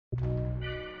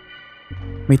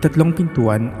May 3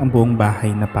 pintuan ang buong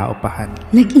bahay na paupahan.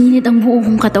 Nag-init ang buo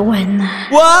kong katawan.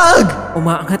 Wag!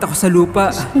 Umaangat ako sa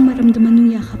lupa. Gusto ko maramdaman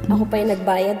yung yakap mo. Ako pa'y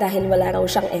nagbayad dahil wala raw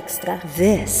siyang extra.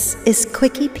 This is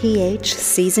QuickiePH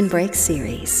Season Break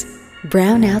Series,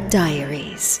 Brownout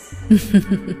Diaries.